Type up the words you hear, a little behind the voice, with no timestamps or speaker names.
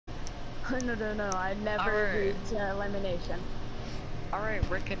No, I never agreed to elimination. Alright,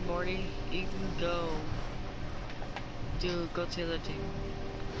 Rick and Morty, you can go. Go to the other team.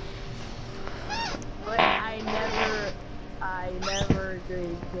 But I never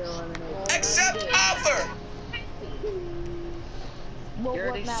agreed to elimination. Accept offer! Well, You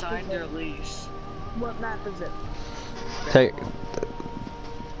already signed your lease. What map is it? Take.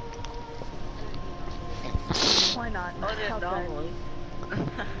 Why not? Oh, the Okay. anomaly.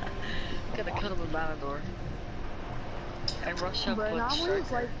 Gotta cut him with Matador. And rush up But with Anomaly is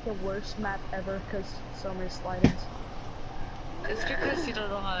Striker. like the worst map ever because so many slidings. It's because you don't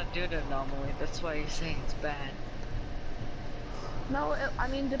know how to do the anomaly. That's why you're saying it's bad. No, I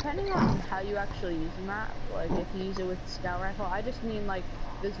mean, depending on how you actually use the map, like if you use it with scout rifle, I just mean like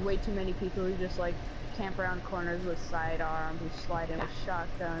there's way too many people who just like camp around corners with sidearms, who slide in with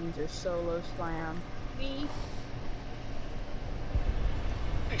shotguns or solo slam. Me?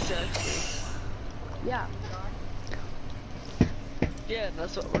 Exactly. Yeah. Yeah,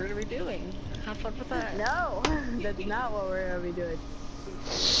 that's what we're gonna be doing. Have fun with that. No, that's not what we're gonna be doing.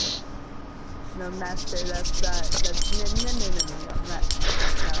 No, master, that's no,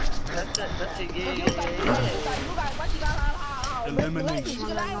 That's a yeah. Elimination.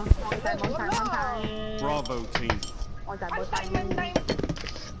 Bravo team.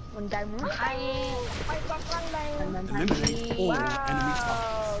 Eliminate all enemy targets.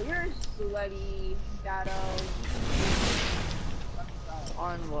 Wow, you're sweaty, Shadow.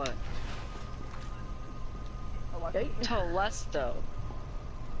 On what? Okay. Telesto.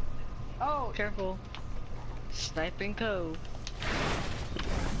 Oh, Careful. Sniping Cove.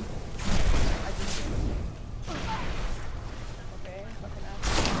 okay, fucking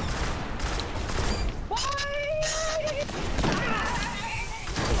out.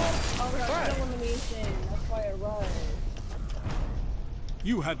 Oh, that's elimination. That's why I run.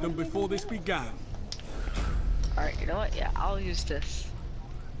 You had them before this began. Alright, you know what? Yeah, I'll use this.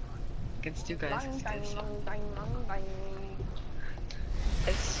 Against you guys. You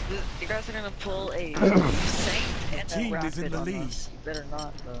guys are gonna pull a Saint and a team is in Rapid the on lead. us. You better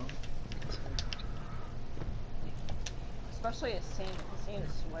not, though. Especially a Saint. The Saint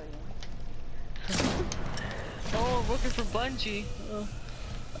is sweaty. Oh, I'm looking for Bungie.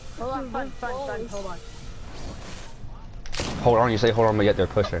 Hold on, fun, hold on. Hold on, you say hold on, but yet they're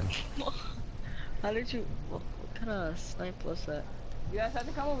pushing. How did you? What kind of snipe was that? You guys have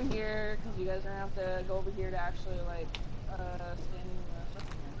to come over here, because you guys are gonna have to go over here to actually, like, stand in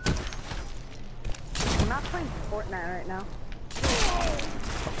the... I'm not playing Fortnite right now.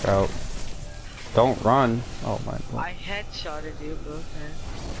 Watch out. Don't run. Oh my god. I headshotted you, but okay.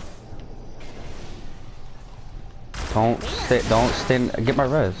 Don't stand, get my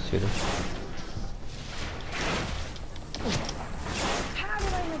res, shooter. How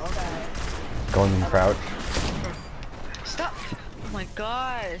did I miss that? Going in crouch. Stop! Oh my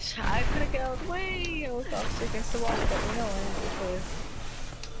gosh, I couldn't get out of the way. I was off against the wall, but you know what?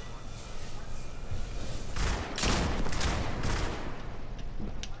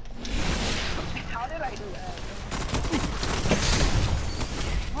 How did I do that?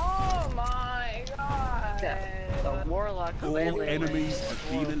 Oh my god! Yeah, the Warlock of All Alien. enemies have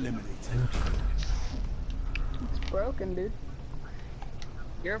been eliminated. It's broken, dude.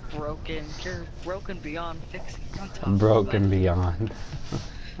 You're broken. You're broken beyond fixing. What are you talking Broken about? beyond.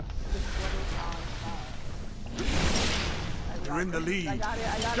 You're in the lead. I got it.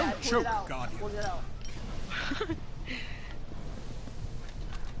 Don't I pulled choke, it out. Guardian. Pulled it out.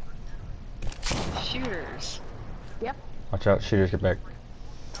 Shooters. Yep. Watch out, shooters, get back.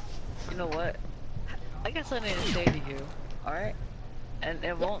 You know what? I guess I need to say to you, alright? And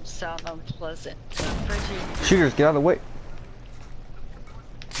it won't sound unpleasant. But I'm pretty Shooters, get out of the way.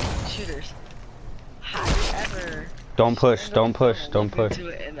 shooters. Have you ever Don't push, don't push, don't looked push. into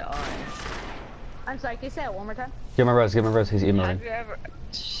it in the eyes? I'm sorry, can you say it one more time? Get my res, he's emailing. Have you ever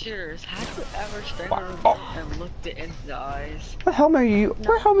shooters? Have you ever strangled a Wow. remote and looked it into the eyes? What helmet are you,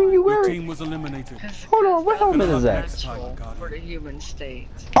 what helmet are you Your wearing? team was eliminated. Hold on, what helmet is that? Natural for the human state.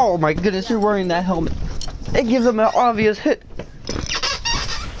 Oh my goodness, you're wearing that helmet. It gives them an obvious hit.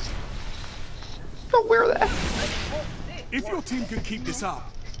 Don't wear that. If your team can keep this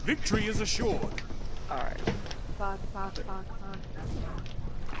up, victory is assured. Alright. Fuck.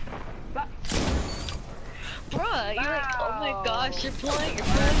 Bruh, you're like, oh my gosh, you're pulling a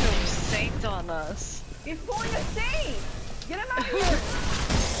Saint on us. He's pulling a Saint! Get him out of here!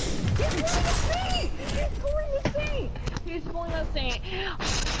 He's pulling a Saint! He's pulling a Saint!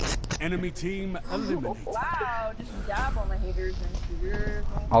 Enemy team eliminated. Wow, just dab on the haters and shooters.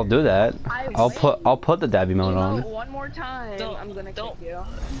 I'll do that. I'll put the dabby mode on. One more time, I'm gonna kick you.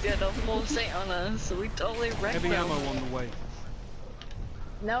 Yeah, don't full Saint on us. We totally wrecked Heavy them. ammo on the way.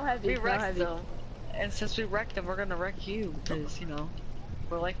 No heavy, We no wrecked heavy. them. And since we wrecked them, we're gonna wreck you. Because, you know,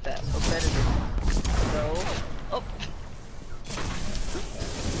 we're like that. We're better than no. Oh.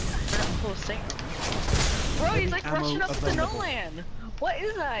 We're not full Saint. Bro, he's like Ammo rushing up to available. Nolan. What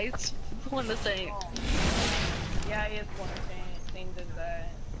is that? It's one the Saint. Yeah, he is one thing does that.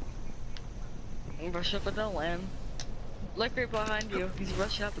 Rush up to Nolan. Look right behind you. He's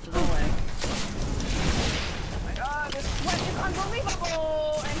rushing up to Nolan. Oh my god, this sweat is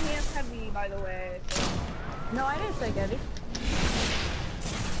unbelievable! And he has heavy, by the way. So. No, I didn't say heavy.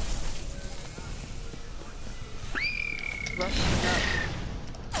 Rushing up.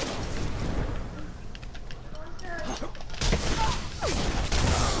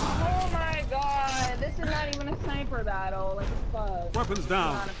 Oh my god, this is not even a sniper battle. Like, fuck. Weapons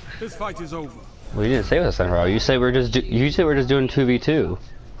down. This fight is over. Well, you didn't say it was a sniper. You say we're just doing 2v2.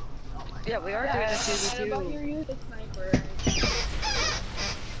 Yeah, we are doing a 2v2. Here use a sniper.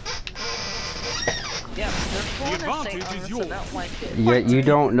 Yeah, they're The pulling a Saint advantage on is us, yours. I don't like it. Yeah, you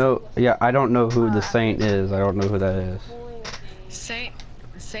don't know. Yeah, I don't know who the Saint is. I don't know who that is.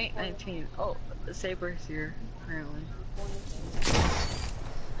 Saint 19. Oh, the Saber's here, apparently.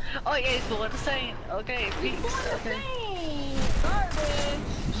 Oh yeah, he's pulling a Saint. Okay, peeps. Okay. Garbage!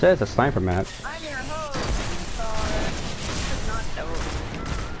 You said it's a sniper match. I'm your host, sorry.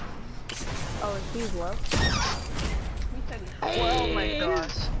 Oh, is he low? Oh my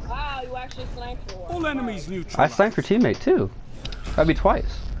gosh. Wow, you actually sniped for All enemies I neutralized. sniped your teammate too. That'd be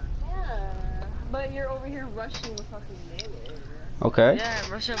twice. Yeah, but you're over here rushing with fucking melee. Okay. Yeah,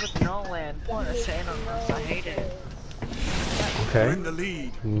 I'm rushing with Nolan. Pulling a Saint on us. I hate it. You're Okay. in the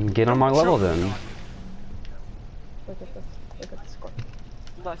lead. Get on my level then. Look at this. Look at the score.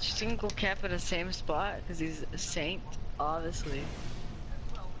 Watch, you can go camp in the same spot because he's a Saint, obviously.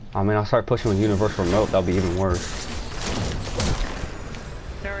 I mean, I'll start pushing with universal remote. That'll be even worse.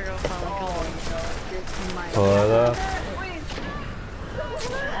 There we go, finally kill one. Pull up.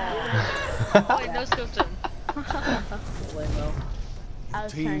 Oh, wait, no scoped him. Lame-o. I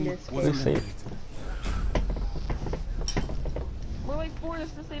was trying Team to was Let's see. eliminated. We're like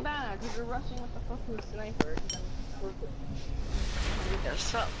forced to stay back because you're rushing with the fucking sniper. Yeah,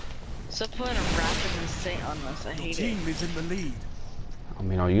 stop putting a rapid and Saint on us. I Your hate it. team is in the lead. I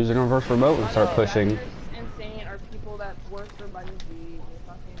mean, I'll use the universal remote and start pushing. Insane are people that work for Bungie.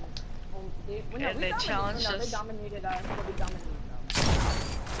 They challenged They us. dominated us, but we dominated them.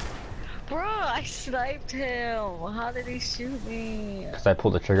 Bro, I sniped him. How did he shoot me? Cause I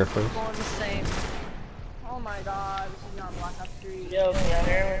pulled the trigger first. Going the same. Oh my god, this is not Black Ops 3. Yo, can you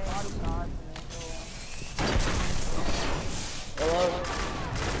hear me? Body shots Hello.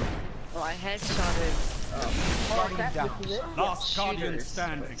 Oh, I headshotted. Guardian down. this is it? Last Guardian Shooters.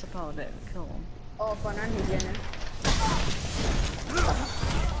 standing. It's opponent. Kill him. Oh, fun on you, Jenna.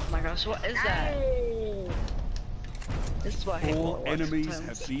 Oh my gosh, what is that? Hey! This is why I hate All Overwatch enemies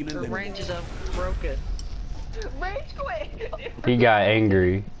sometimes. have been The eliminated. ranges are broken. Rage quit! He got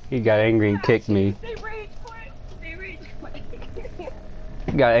angry. He got angry and kicked me. They rage quit! They rage quit!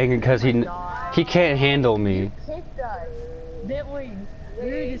 He got angry because he can't handle me. Kicked us! Diddly! We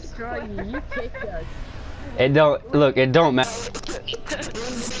destroy you, you kicked us. It don't look. It don't matter.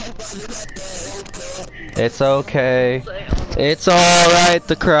 It's okay. It's alright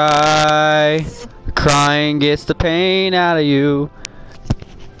to cry. Crying gets the pain out of you.